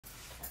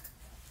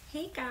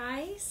Hey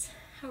guys,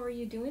 how are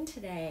you doing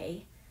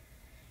today?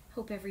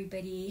 Hope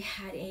everybody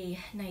had a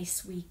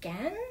nice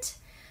weekend.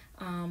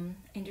 I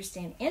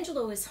understand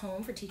Angelo is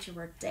home for teacher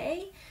work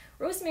day.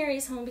 Rosemary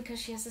is home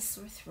because she has a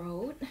sore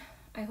throat.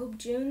 I hope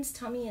June's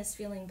tummy is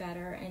feeling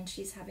better and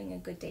she's having a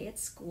good day at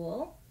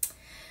school.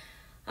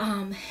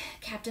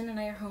 Captain and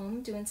I are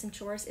home doing some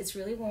chores. It's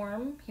really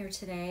warm here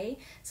today.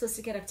 It's supposed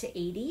to get up to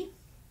 80,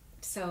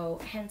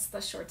 so hence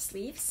the short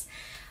sleeves.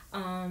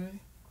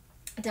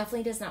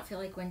 Definitely does not feel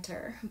like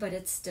winter, but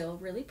it's still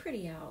really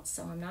pretty out,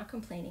 so I'm not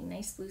complaining.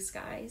 Nice blue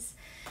skies.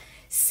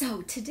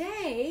 So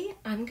today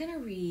I'm going to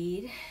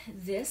read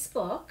this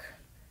book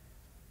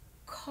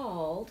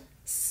called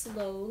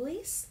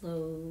Slowly,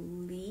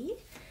 Slowly,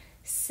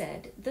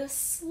 Said the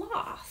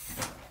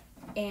Sloth.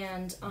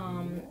 And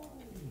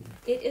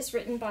it is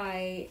written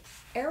by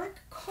Eric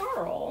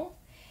Carle,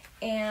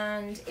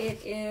 and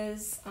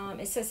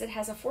it says it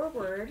has a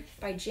foreword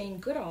by Jane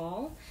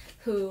Goodall,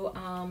 who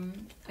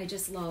I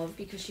just love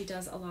because she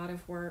does a lot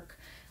of work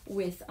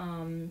with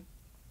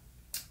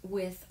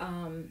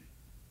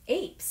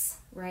apes,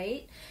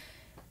 right?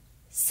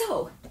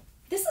 So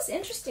this is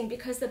interesting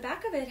because the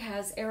back of it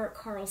has Eric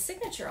Carle's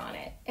signature on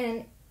it,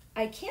 and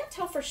I can't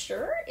tell for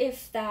sure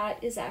if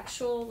that is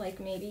actual, like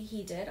maybe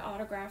he did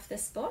autograph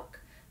this book.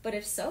 But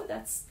if so,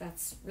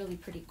 that's really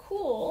pretty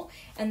cool.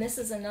 And this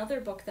is another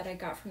book that I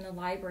got from the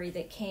library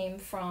that came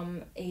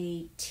from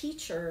a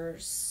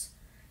teacher's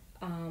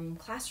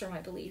classroom, I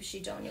believe. She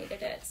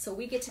donated it. So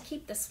we get to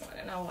keep this one,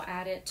 and I will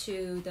add it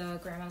to the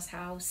Grandma's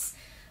House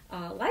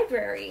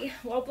library.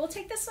 Well, we'll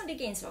take this one to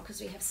Gainesville because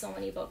we have so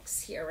many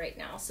books here right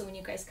now. So when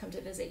you guys come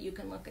to visit, you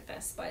can look at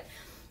this. But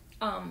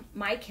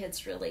my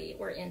kids really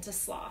were into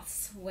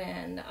sloths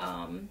when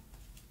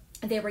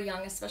they were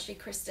young, especially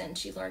Kristen.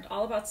 She learned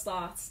all about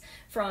sloths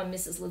from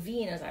Mrs.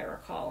 Levine, as I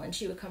recall, and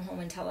she would come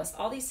home and tell us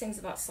all these things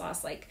about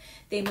sloths, like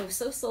they move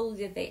so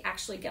slowly that they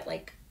actually get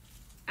like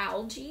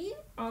algae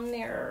on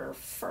their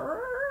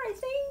fur, I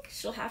think.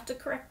 She'll have to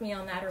correct me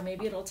on that, or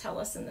maybe it'll tell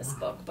us in this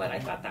book, but I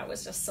thought that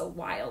was just so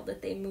wild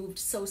that they moved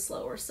so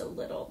slow or so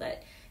little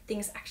that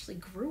things actually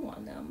grew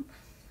on them.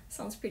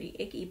 Sounds pretty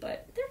icky,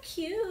 but they're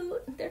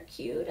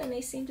cute, and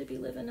they seem to be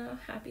living a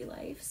happy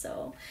life.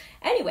 So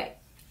anyway,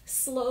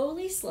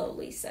 slowly,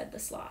 slowly, said the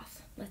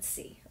sloth. Let's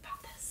see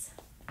about this.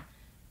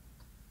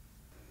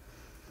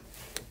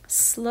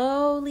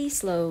 Slowly,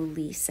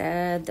 slowly,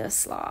 said the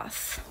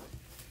sloth.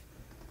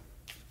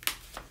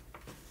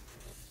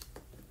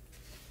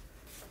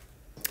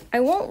 I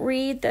won't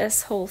read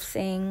this whole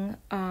thing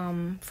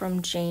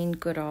from Jane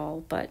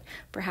Goodall, but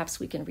perhaps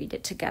we can read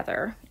it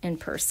together in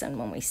person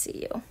when we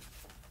see you.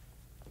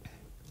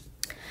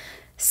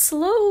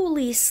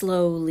 Slowly,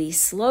 slowly,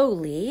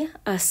 slowly,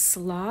 a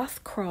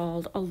sloth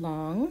crawled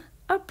along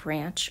a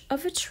branch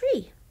of a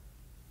tree.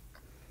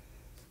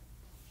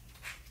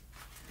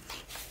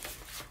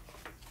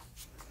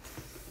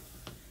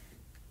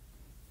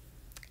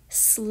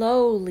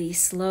 Slowly,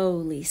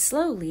 slowly,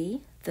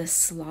 slowly, the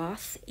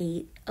sloth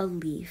ate a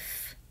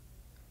leaf.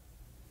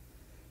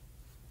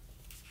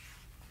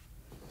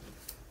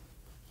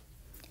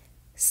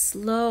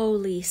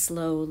 Slowly,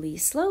 slowly,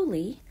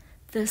 slowly,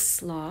 the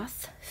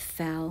sloth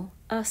fell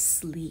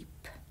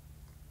asleep.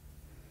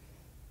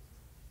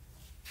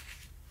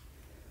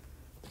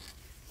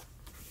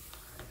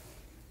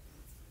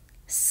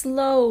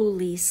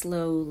 Slowly,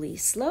 slowly,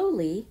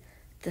 slowly,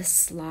 the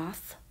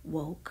sloth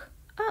woke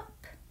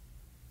up.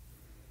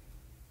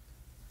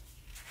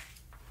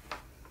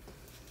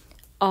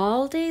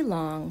 All day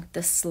long,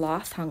 the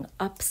sloth hung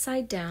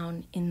upside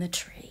down in the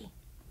tree.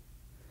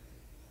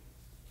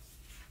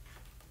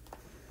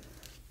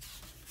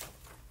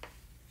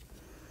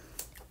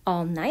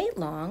 All night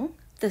long,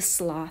 the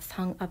sloth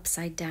hung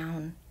upside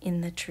down in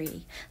the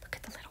tree. Look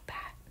at the little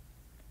bat.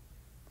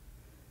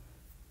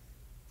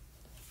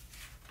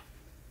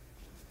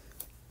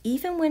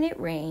 Even when it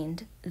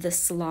rained, the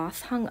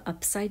sloth hung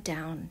upside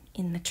down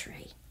in the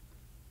tree.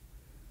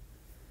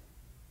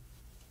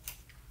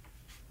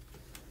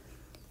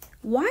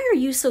 "Why are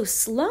you so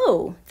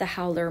slow?" the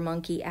howler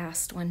monkey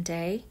asked one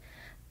day,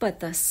 but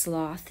the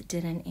sloth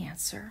didn't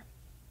answer.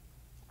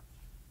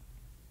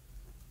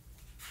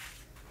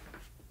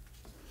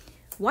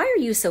 "Why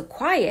are you so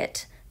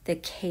quiet?" the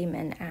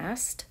caiman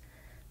asked,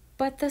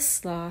 but the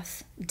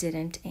sloth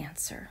didn't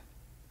answer.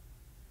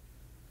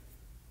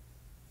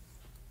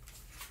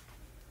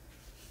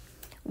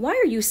 "Why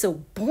are you so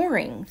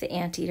boring?" the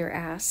anteater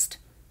asked,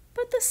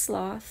 but the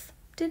sloth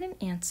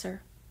didn't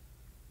answer.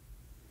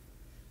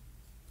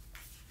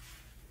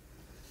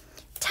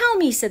 "Tell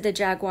me," said the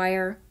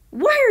jaguar,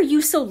 "why are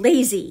you so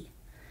lazy?"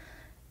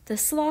 The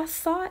sloth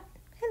thought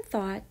and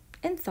thought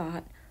and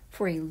thought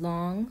for a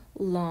long,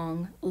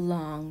 long,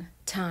 long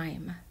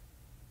time.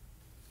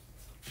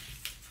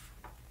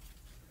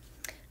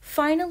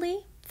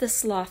 Finally, the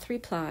sloth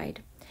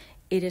replied,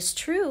 "It is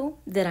true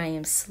that I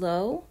am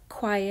slow,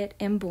 quiet,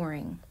 and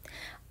boring.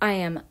 I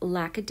am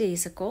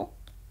lackadaisical,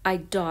 I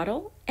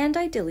dawdle, and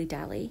I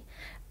dilly-dally.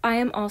 I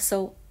am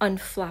also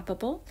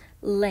unflappable,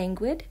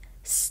 languid,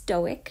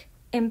 stoic,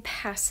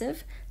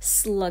 impassive,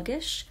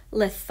 sluggish,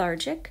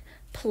 lethargic,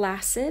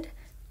 placid,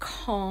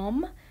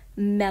 calm,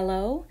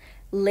 mellow,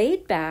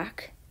 laid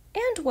back,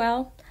 and,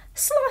 well,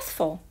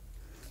 slothful.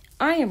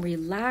 I am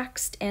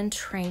relaxed and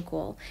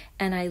tranquil,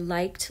 and I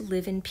like to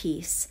live in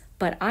peace,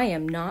 but I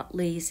am not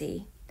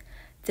lazy."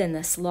 Then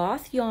the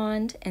sloth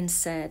yawned and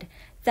said,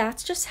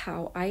 "That's just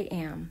how I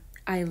am.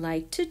 I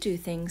like to do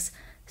things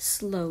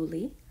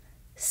slowly,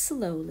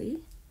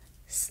 slowly,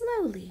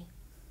 slowly."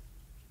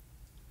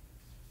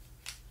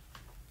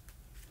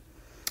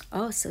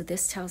 Oh, so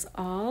this tells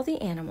all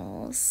the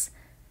animals.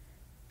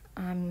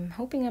 I'm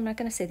hoping I'm not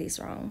going to say these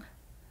wrong.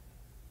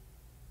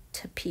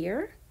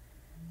 Tapir,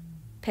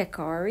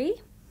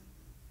 peccary,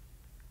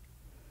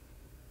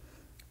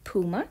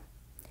 puma,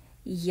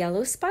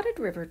 yellow-spotted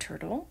river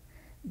turtle,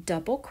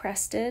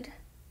 double-crested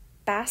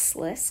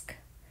basilisk,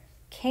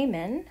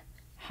 caiman,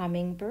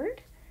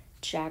 hummingbird,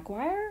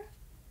 jaguar,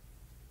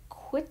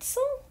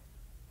 quetzal,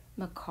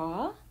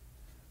 macaw,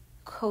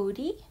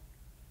 coati,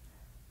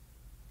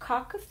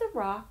 cock of the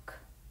rock,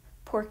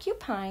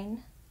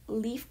 porcupine,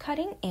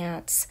 leaf-cutting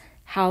ants,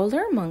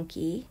 howler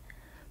monkey,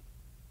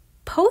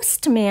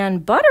 postman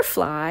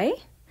butterfly,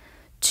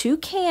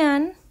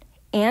 toucan,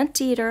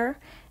 anteater,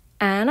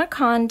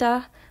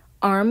 anaconda,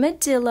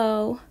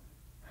 armadillo,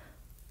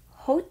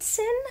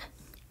 hoatzin,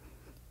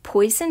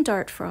 poison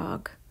dart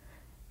frog,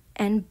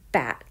 and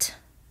bat.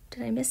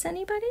 Did I miss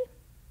anybody?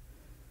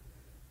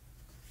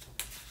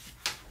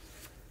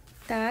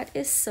 That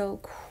is so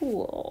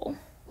cool.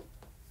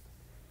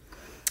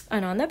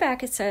 And on the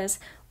back it says,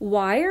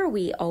 "Why are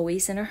we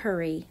always in a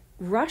hurry?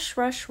 Rush,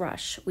 rush,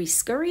 rush. We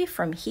scurry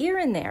from here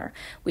and there.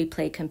 We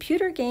play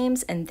computer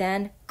games and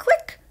then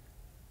click,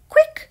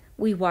 quick.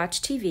 We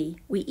watch TV.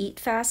 We eat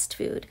fast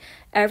food.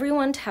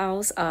 Everyone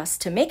tells us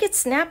to make it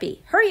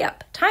snappy. Hurry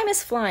up. Time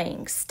is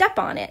flying. Step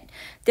on it.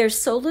 There's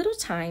so little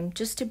time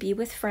just to be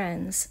with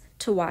friends,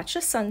 to watch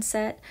a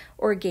sunset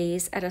or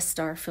gaze at a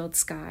star-filled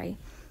sky.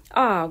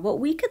 Ah, what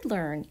we could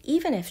learn,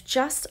 even if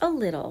just a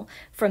little,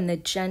 from the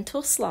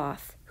gentle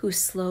sloth who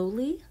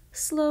slowly,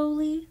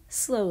 slowly,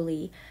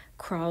 slowly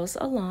crawls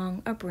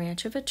along a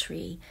branch of a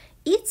tree,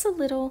 eats a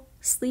little,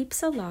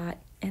 sleeps a lot,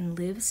 and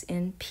lives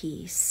in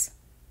peace."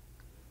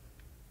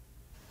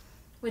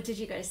 What did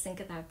you guys think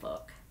of that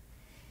book?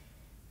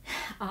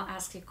 I'll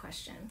ask you a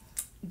question.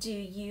 Do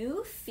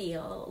you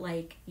feel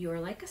like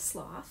you're like a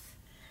sloth,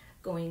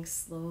 going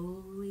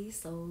slowly,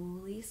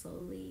 slowly,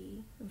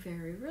 slowly,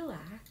 very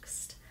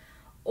relaxed?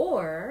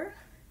 Or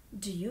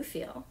do you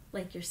feel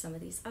like you're some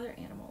of these other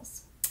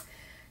animals?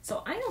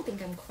 So I don't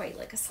think I'm quite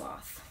like a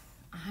sloth.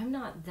 I'm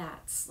not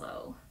that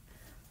slow,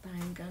 but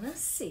I'm gonna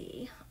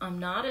see. I'm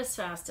not as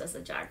fast as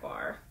a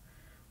jaguar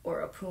or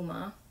a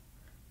puma.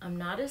 I'm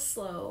not as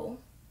slow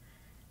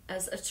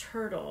as a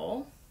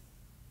turtle.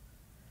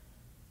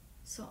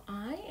 So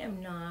I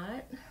am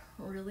not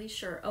really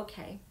sure.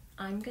 Okay,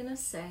 I'm gonna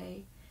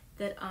say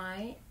that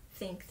I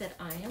think that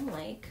I am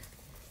like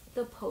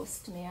the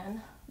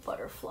postman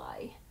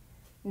butterfly.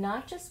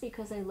 Not just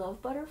because I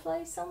love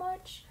butterflies so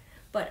much,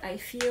 but I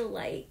feel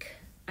like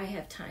I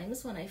have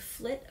times when I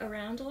flit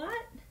around a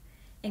lot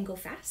and go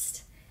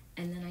fast,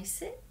 and then I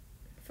sit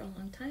for a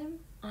long time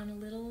on a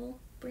little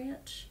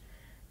branch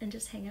and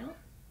just hang out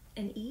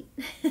and eat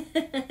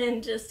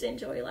and just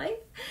enjoy life,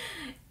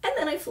 and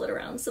then I flit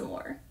around some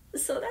more.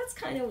 So that's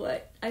kind of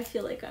what I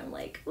feel like I'm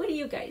like. What do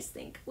you guys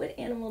think? What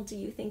animal do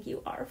you think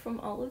you are from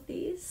all of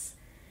these?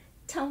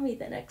 Tell me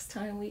the next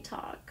time we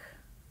talk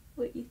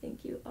what you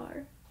think you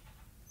are.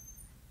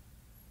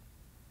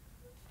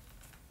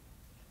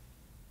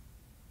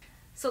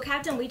 So,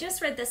 Captain, we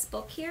just read this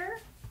book here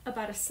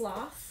about a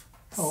sloth.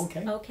 Oh,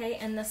 okay. Okay,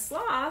 and the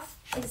sloth,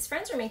 his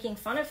friends are making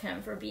fun of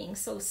him for being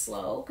so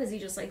slow because he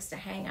just likes to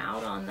hang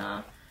out on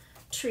the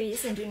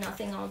trees and do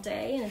nothing all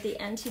day. And at the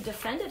end, he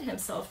defended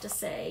himself to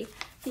say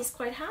he's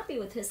quite happy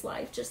with his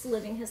life, just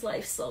living his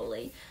life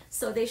slowly.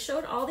 So they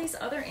showed all these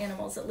other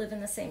animals that live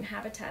in the same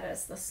habitat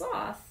as the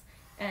sloth,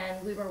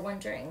 and we were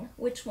wondering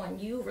which one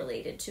you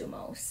related to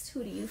most.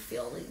 Who do you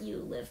feel that you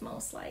live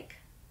most like?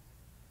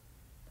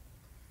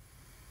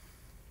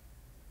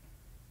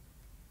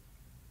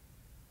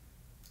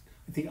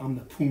 I think I'm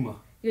the puma.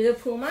 You're the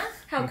puma?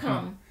 How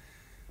come?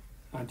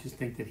 I just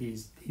think that he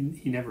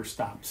never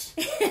stops.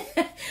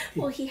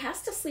 Well, he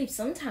has to sleep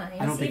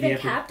sometimes. I don't think Even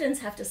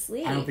captains have to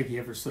sleep. I don't think he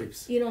ever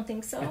sleeps. You don't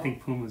think so? I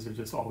think pumas are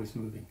just always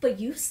moving. But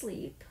you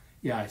sleep.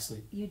 Yeah, I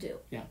sleep. You do?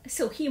 Yeah.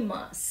 So he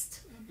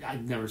must.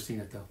 I've never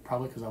seen it, though.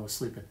 Probably because I was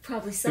sleeping.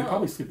 Probably so. We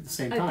probably sleep at the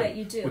same time. I bet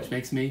you do. Which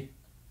makes me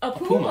a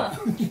puma.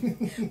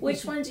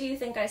 Which one do you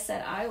think I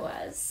said I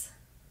was?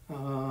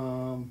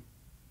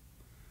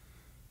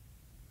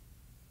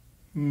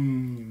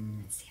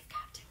 Let's see if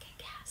Captain can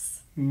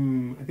guess.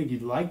 I think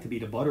you'd like to be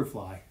the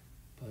butterfly,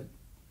 but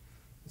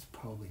it's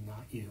probably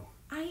not you.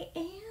 I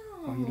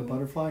am. Are you the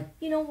butterfly?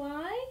 You know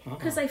why?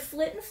 Because I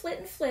flit and flit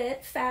and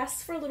flit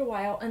fast for a little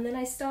while, and then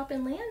I stop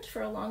and land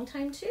for a long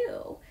time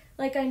too.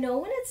 Like, I know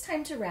when it's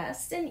time to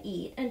rest and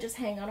eat and just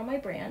hang out on my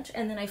branch,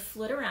 and then I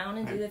flit around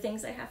and do the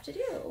things I have to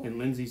do. And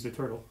Lindsay's a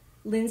turtle.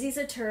 Lindsay's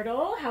a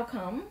turtle? How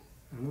come?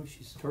 I don't know.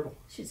 She's a turtle.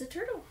 She's a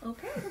turtle.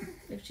 Okay.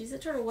 If she's a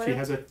turtle, what? She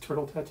has a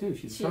turtle tattoo.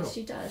 She's a turtle.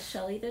 She does.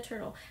 Shelly the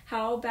turtle.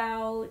 How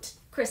about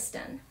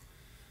Kristen?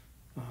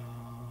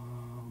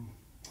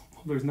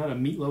 There's not a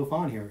meatloaf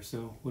on here,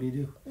 so what do you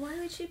do? Why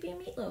would she be a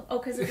meatloaf? Oh,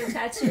 because of the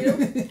tattoo?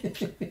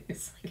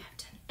 Silly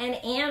captain. An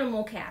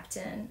animal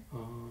captain.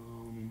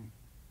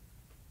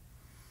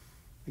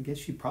 I guess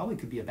she probably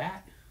could be a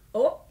bat.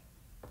 Oh,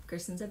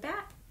 Kristen's a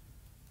bat.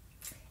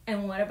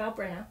 And what about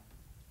Brenna?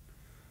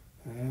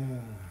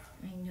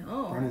 I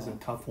know. Brenna's a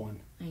tough one.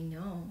 I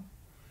know.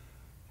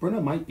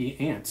 Brenna might be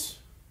ants.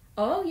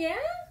 Oh, yeah?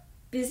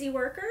 Busy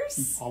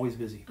workers? Always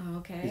busy.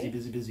 Okay. Busy,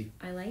 busy, busy.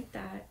 I like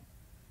that.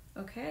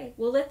 Okay.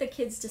 We'll let the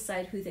kids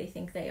decide who they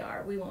think they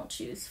are. We won't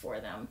choose for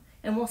them.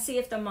 And we'll see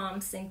if the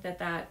moms think that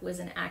that was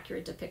an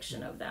accurate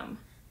depiction of them.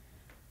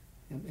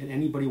 And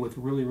anybody with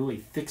really, really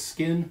thick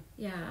skin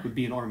would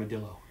be an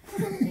armadillo.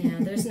 Yeah,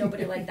 there's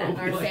nobody like that in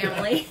our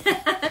family.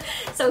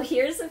 So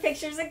here's the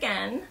pictures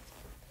again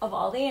of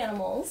all the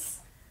animals.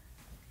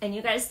 And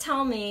you guys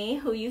tell me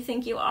who you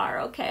think you are,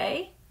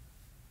 okay?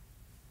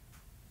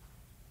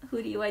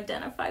 Who do you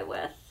identify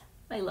with?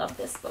 I love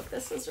this book.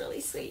 This was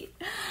really sweet.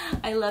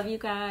 I love you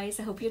guys.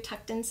 I hope you're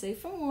tucked in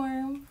safe and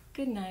warm.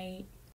 Good night.